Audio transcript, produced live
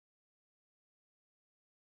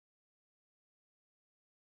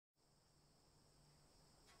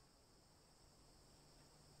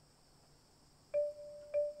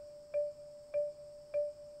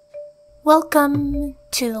Welcome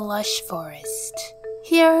to the lush forest,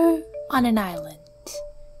 here on an island,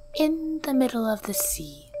 in the middle of the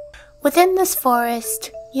sea. Within this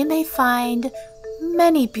forest, you may find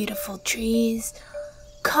many beautiful trees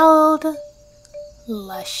called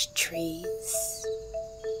lush trees.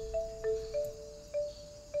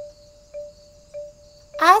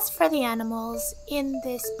 As for the animals in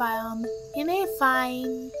this biome, you may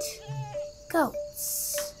find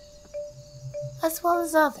goats, as well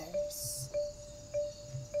as others.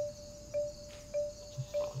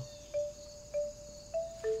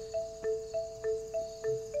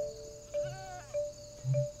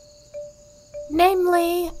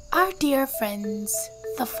 Namely, our dear friends,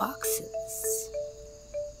 the foxes,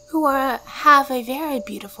 who have a very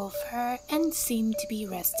beautiful fur and seem to be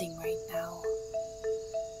resting right now.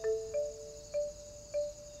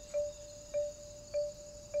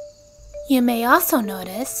 You may also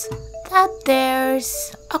notice that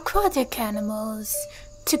there's aquatic animals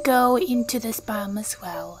to go into this biome as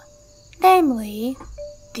well, namely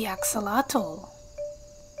the axolotl.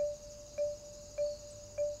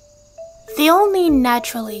 The only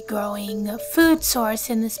naturally growing food source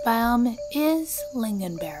in this biome is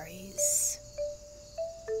lingonberries.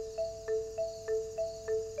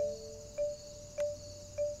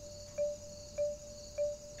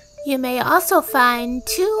 You may also find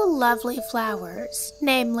two lovely flowers,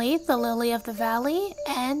 namely the lily of the valley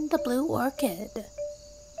and the blue orchid.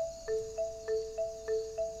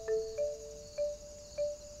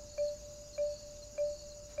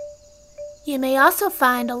 You may also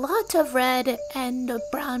find a lot of red and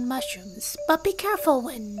brown mushrooms, but be careful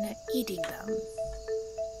when eating them.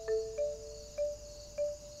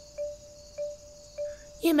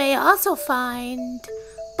 You may also find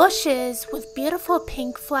bushes with beautiful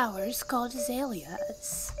pink flowers called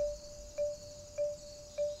azaleas.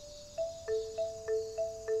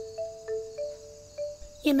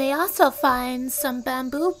 You may also find some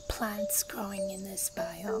bamboo plants growing in this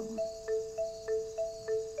biome.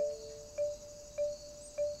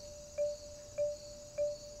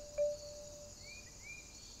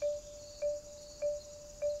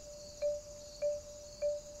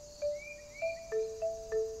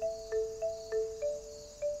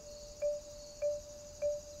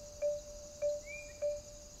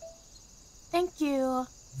 Thank you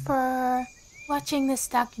for watching this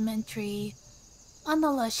documentary on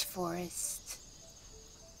the lush forest,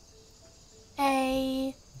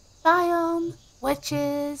 a biome which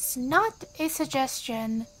is not a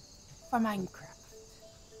suggestion for Minecraft.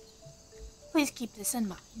 Please keep this in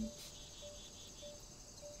mind.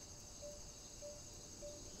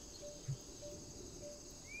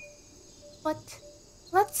 But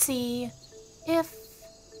let's see if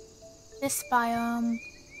this biome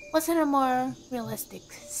was in a more realistic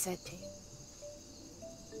setting.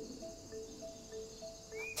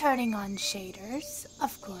 Turning on shaders,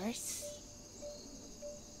 of course.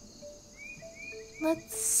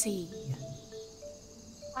 Let's see.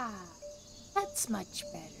 That's much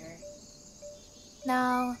better.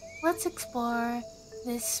 Now, let's explore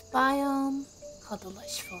this biome called the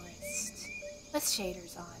lush forest with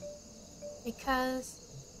shaders on, because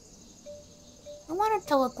I want it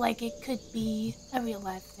to look like it could be a real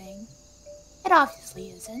life thing. It obviously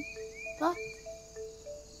isn't, but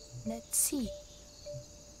let's see.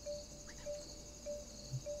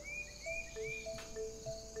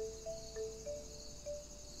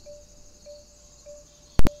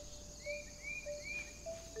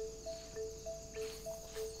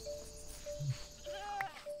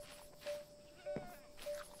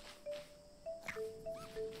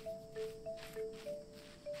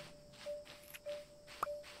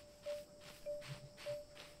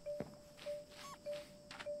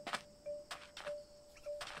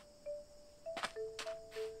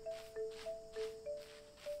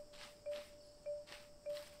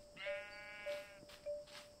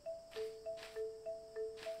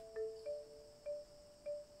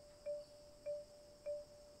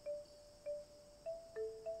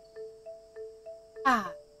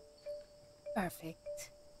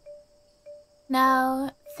 Perfect.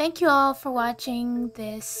 Now, thank you all for watching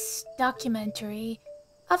this documentary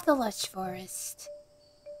of the lush forest.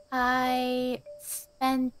 I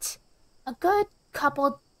spent a good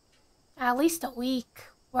at least a week,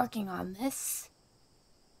 working on this,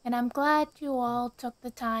 and I'm glad you all took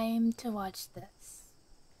the time to watch this.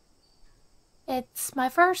 It's my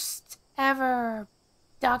first ever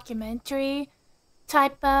documentary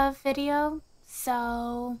type of video,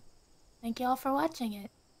 so thank you all for watching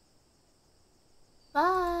it.